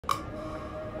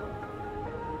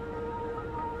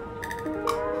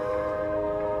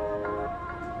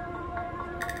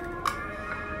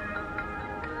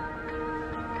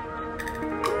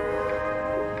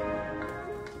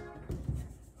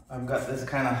got this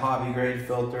kind of hobby grade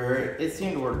filter. It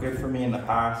seemed to work good for me in the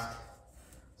past,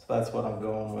 so that's what I'm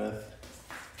going with.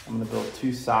 I'm gonna build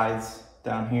two sides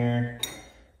down here.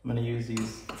 I'm gonna use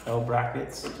these L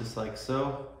brackets just like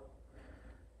so,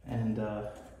 and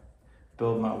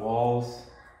build my walls.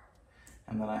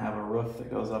 And then I have a roof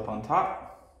that goes up on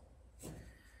top.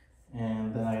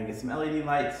 And then I gotta get some LED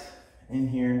lights in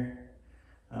here.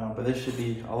 But this should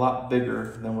be a lot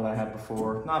bigger than what I had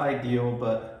before. Not ideal,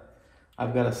 but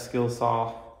I've got a skill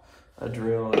saw, a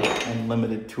drill, and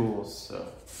limited tools. So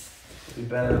it'll be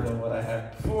better than what I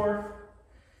had before.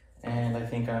 And I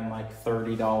think I'm like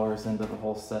 $30 into the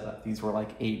whole setup. These were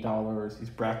like $8. These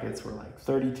brackets were like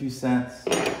 32 cents.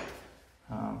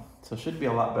 So it should be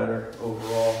a lot better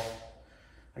overall.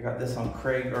 I got this on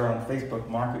on Facebook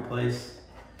Marketplace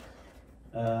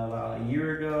about a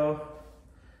year ago.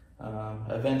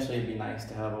 Eventually it'd be nice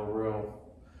to have a real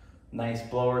nice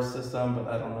blower system, but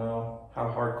I don't know how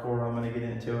hardcore I'm gonna get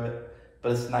into it.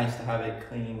 But it's nice to have a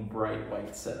clean, bright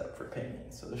white setup for painting.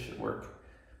 So this should work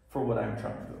for what I'm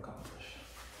trying to accomplish.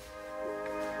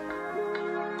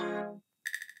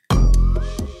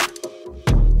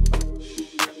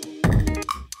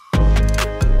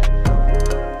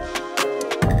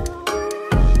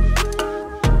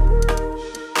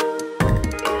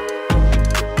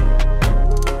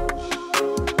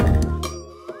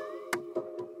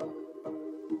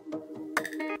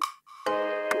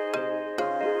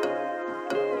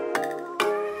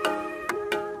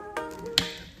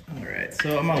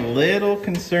 So I'm a little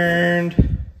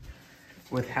concerned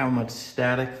with how much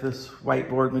static this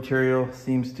whiteboard material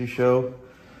seems to show.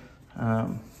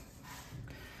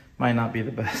 Might not be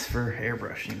the best for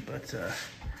airbrushing, but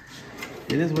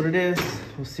it is what it is.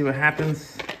 We'll see what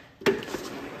happens.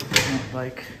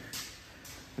 Like,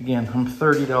 again, I'm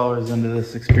 $30 into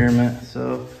this experiment.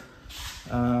 So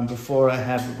before I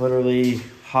had literally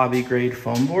hobby grade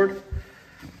foam board.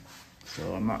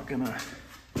 So I'm not gonna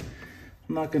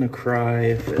cry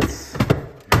if it's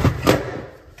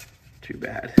too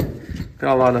bad.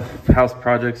 Got a lot of house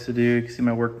projects to do. You can see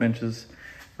my workbench is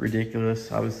ridiculous.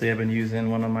 Obviously, I've been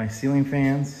using one of my ceiling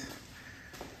fans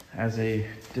as a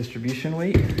distribution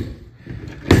weight.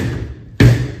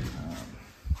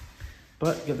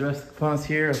 But get the rest of the components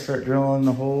here. I'll start drilling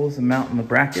the holes and mounting the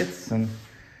brackets and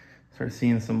start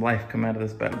seeing some life come out of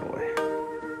this bad boy.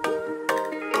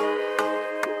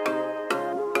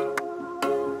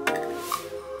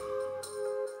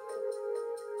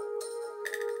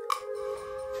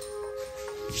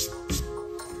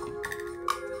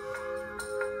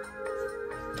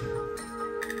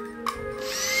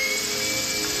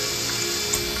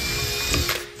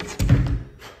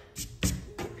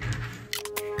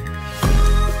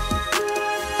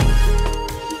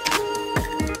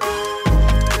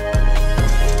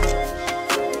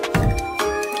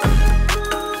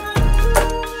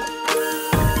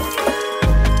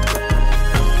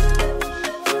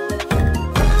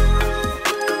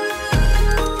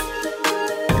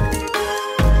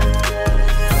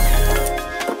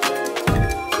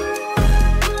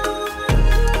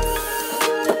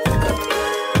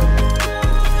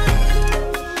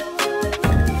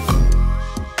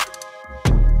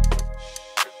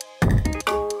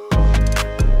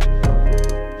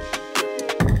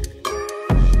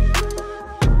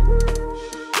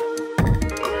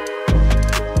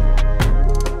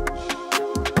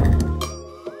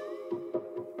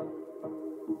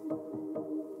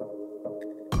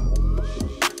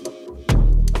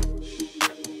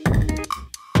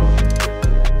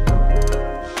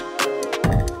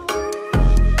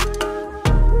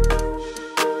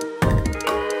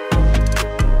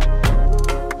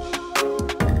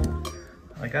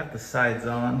 Got the sides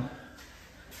on.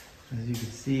 As you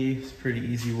can see, it's pretty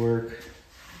easy work.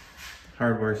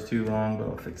 Hardware is too long, but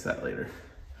I'll fix that later.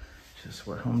 Just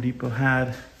what Home Depot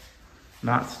had.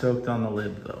 Not stoked on the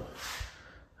lid though.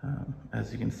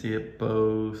 As you can see, it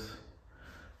bows.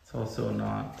 It's also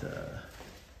not, the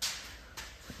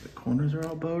corners are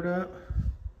all bowed up.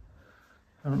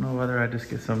 I don't know whether I just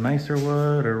get some nicer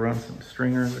wood or run some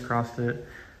stringers across it.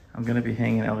 I'm gonna be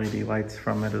hanging LED lights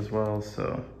from it as well,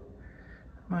 so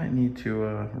might need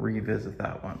to revisit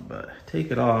that one, but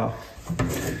take it off.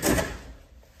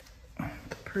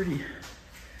 It's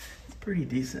pretty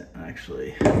decent,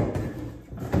 actually.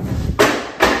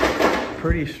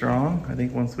 Pretty strong. I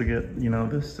think once we get, you know,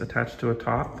 this attached to a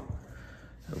top,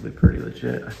 it'll be pretty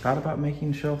legit. I thought about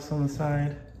making shelves on the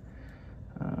side.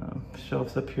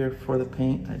 Shelves up here for the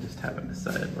paint. I just haven't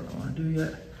decided what I want to do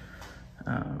yet.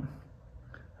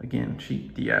 Again,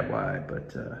 cheap DIY,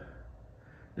 but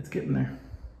it's getting there.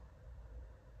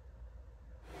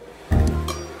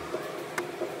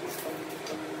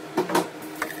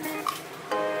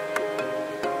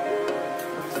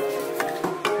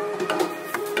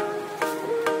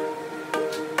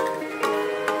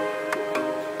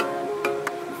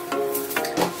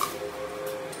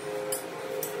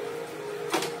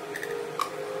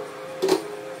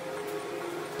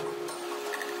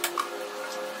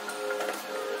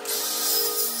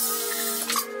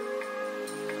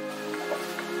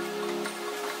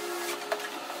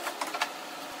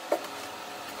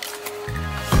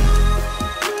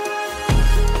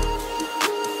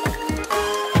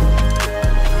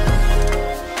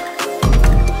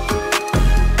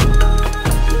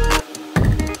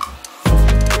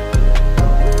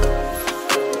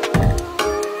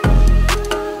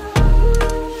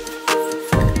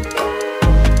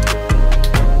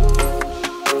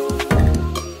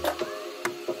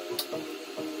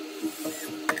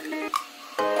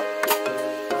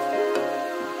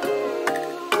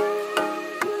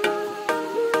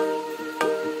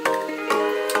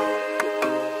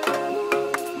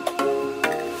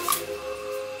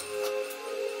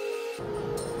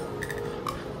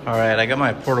 All right, I got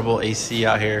my portable AC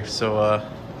out here, so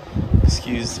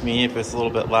excuse me if it's a little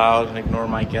bit loud and ignore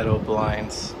my ghetto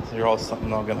blinds. They're all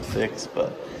something I'm gonna fix,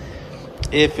 but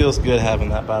it feels good having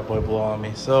that bad boy blow on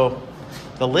me. So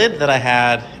the lid that I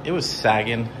had, it was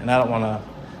sagging, and I don't wanna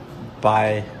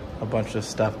buy a bunch of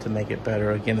stuff to make it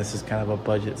better. Again, this is kind of a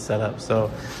budget setup.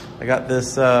 So I got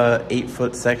this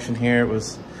 8-foot section here. It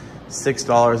was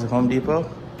 $6 at Home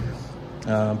Depot.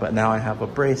 But now I have a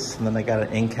brace, and then I got an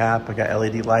end cap. I got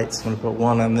LED lights. I'm gonna put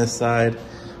one on this side,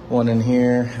 one in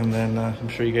here, and then I'm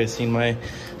sure you guys seen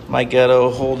my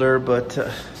ghetto holder, but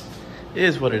it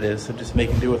is what it is. I'm just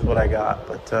making do with what I got.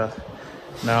 But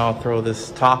now I'll throw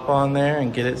this top on there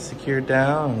and get it secured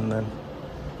down, and then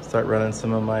start running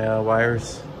some of my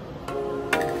wires.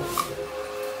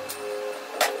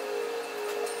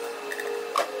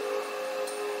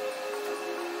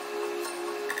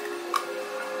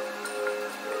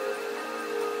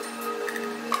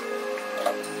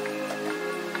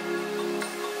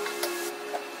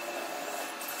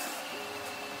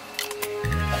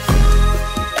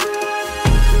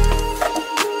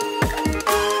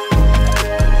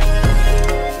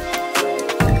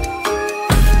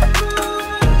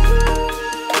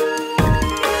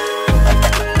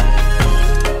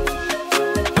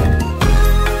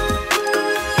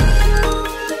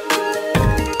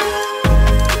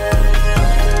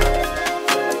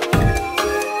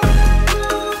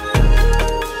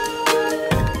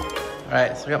 All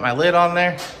right, so I got my lid on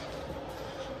there.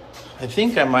 I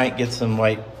think I might get some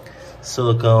white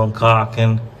silicone caulk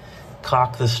and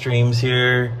caulk the streams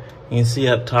here. You can see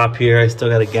up top here, I still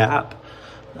got a gap.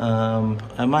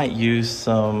 I might use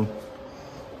some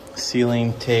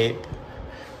sealing tape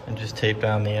and just tape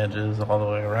down the edges all the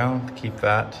way around to keep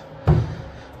that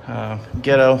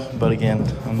ghetto. But again,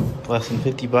 I'm less than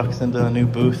 50 bucks into a new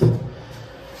booth. We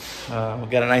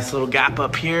got a nice little gap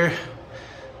up here.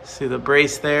 See the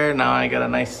brace there? Now I got a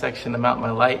nice section to mount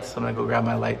my lights. So I'm gonna go grab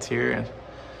my lights here and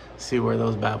see where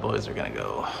those bad boys are gonna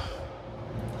go.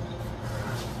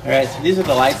 All right, so these are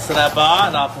the lights that I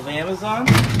bought off of Amazon.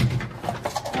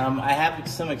 I have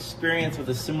some experience with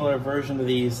a similar version of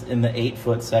these in the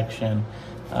 8-foot section,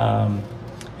 and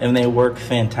they work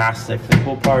fantastic. The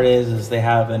cool part is they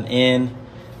have an in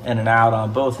and an out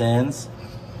on both ends,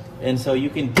 and so you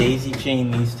can daisy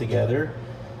chain these together.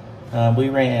 We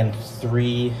ran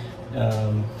 3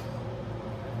 on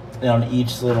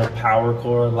each little power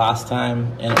cord last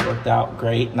time, and it worked out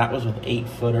great, and that was with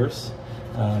 8-footers.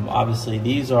 Obviously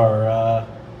these are,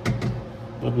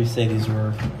 what did we say these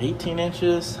were, 18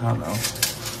 inches? I don't know.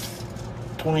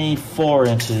 24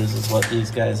 inches is what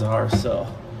these guys are, so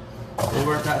they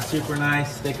work out super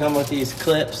nice. They come with these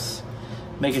clips,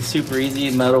 make it super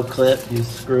easy, metal clip. You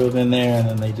screw them in there, and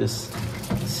then they just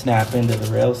snap into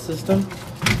the rail system.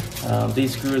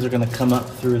 These screws are going to come up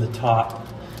through the top,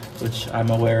 which I'm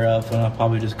aware of, and I'll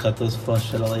probably just cut those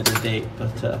flush at a later date.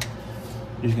 But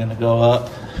you're going to go up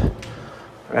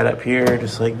right up here,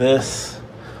 just like this,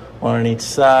 one on each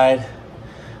side.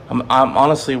 I'm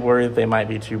honestly worried they might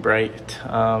be too bright,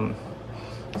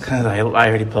 because I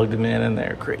already plugged them in and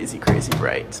they're crazy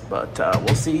bright. But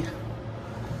we'll see.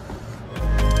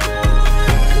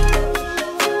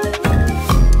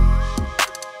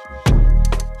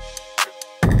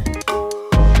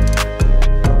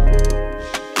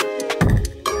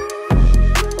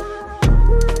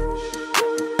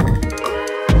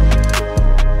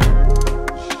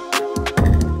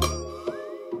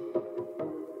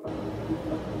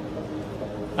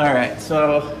 All right,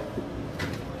 so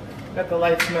got the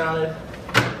lights mounted.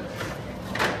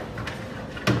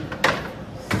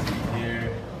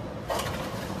 Here,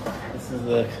 this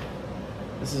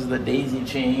is the daisy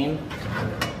chain.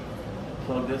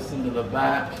 Plug this into the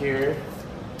back here,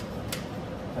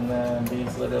 and then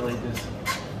these literally just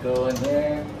go in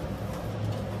there.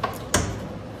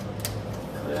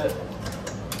 Clip.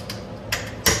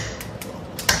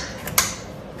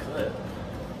 Clip.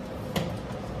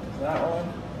 That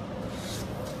one.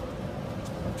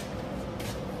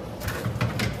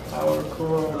 Power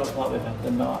cord, I'll probably have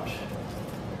to notch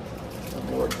the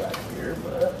board back here,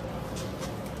 but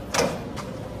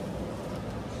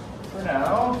for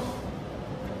now,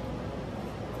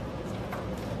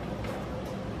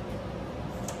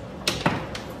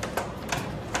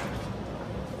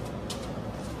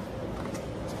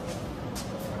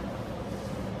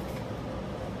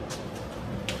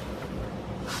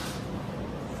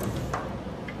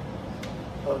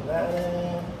 plug that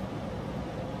in.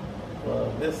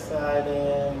 Plug this side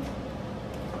in.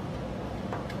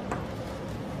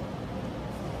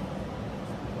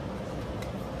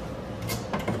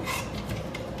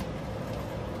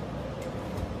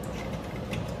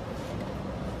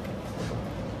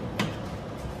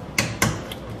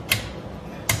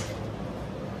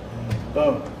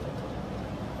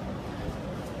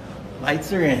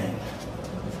 Lights are in.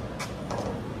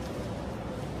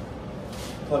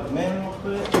 Plug them in real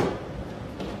quick.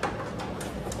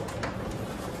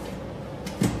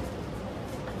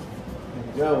 There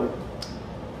we go.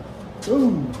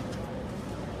 Boom.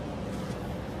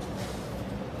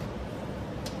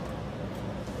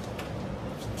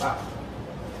 Wow.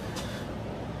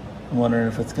 I'm wondering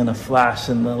if it's gonna flash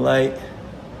in the light.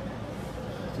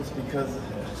 Just because it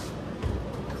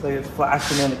looks like it's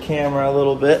flashing in the camera a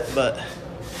little bit, but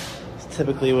it's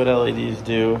typically what LEDs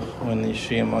do when you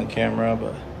see them on camera,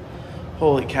 but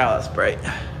holy cow, that's bright.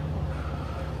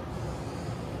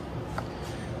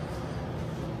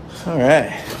 All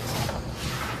right,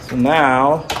 so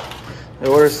now I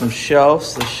ordered some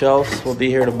shelves. The shelves will be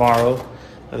here tomorrow.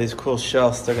 These cool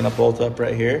shelves, they're gonna bolt up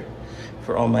right here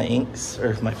for all my inks,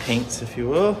 or my paints, if you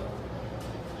will.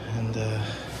 And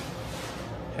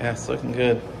yeah, it's looking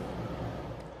good.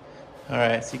 All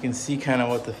right, so you can see kind of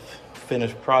what the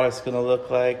finished product's gonna look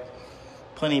like.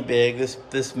 Plenty big.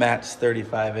 This mat's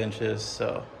 35 inches,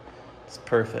 so it's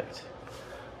perfect.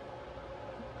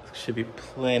 It should be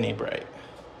plenty bright.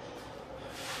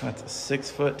 That's a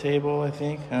 6-foot table, I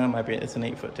think. It might be, it's an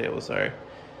 8-foot table, sorry.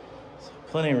 So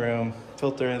plenty of room,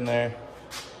 filter in there.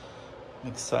 I'm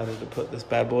excited to put this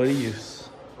bad boy to use.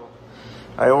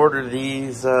 I ordered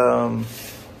these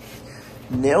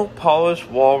nail polish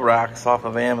wall racks off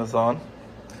of Amazon.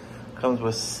 Comes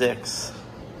with 6.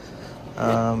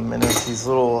 And it's these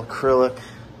little acrylic,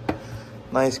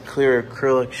 nice clear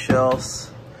acrylic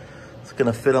shelves. It's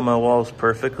gonna fit on my walls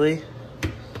perfectly.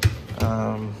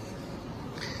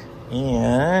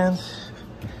 And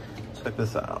check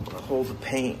this out, it'll hold the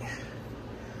paint.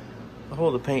 It'll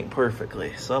hold the paint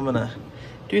perfectly. So I'm gonna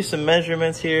do some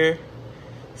measurements here,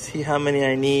 see how many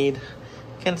I need.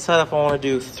 Can't decide if I wanna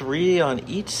do 3 on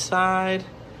each side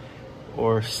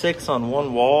or 6 on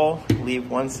one wall. Leave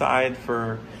one side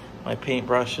for my paint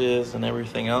brushes and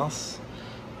everything else.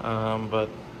 But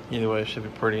either way, it should be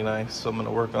pretty nice. So I'm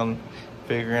gonna work on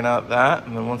figuring out that.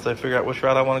 And then once I figure out which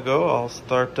route I wanna go, I'll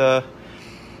start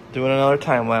doing another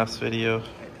time-lapse video.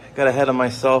 I got ahead of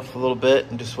myself a little bit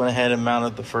and just went ahead and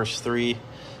mounted the first 3.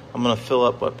 I'm gonna fill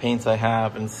up what paints I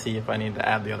have and see if I need to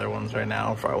add the other ones right now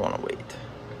or if I wanna wait.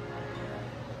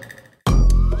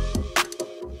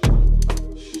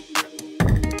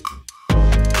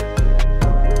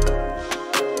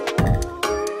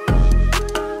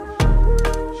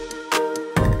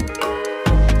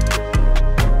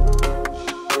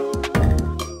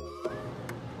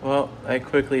 Well, I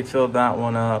quickly filled that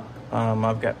one up.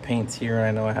 I've got paints here.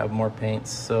 I know I have more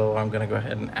paints, so I'm gonna go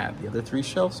ahead and add the other 3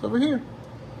 shelves over here.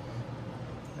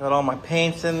 Got all my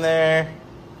paints in there.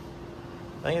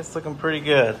 I think it's looking pretty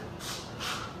good.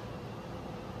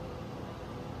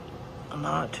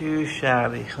 Not too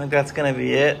shabby. I think that's gonna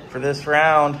be it for this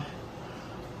round.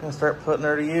 I'm gonna start putting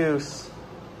her to use.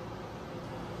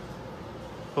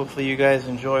 Hopefully you guys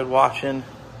enjoyed watching.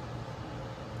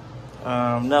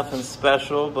 Nothing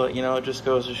special, but you know, it just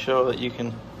goes to show that you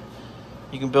can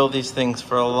build these things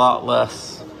for a lot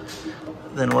less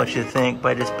than what you think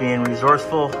by just being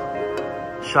resourceful,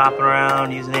 shopping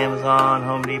around, using Amazon,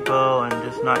 Home Depot, and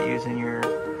just not using your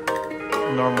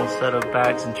normal set of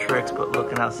bags and tricks, but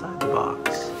looking outside the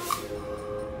box.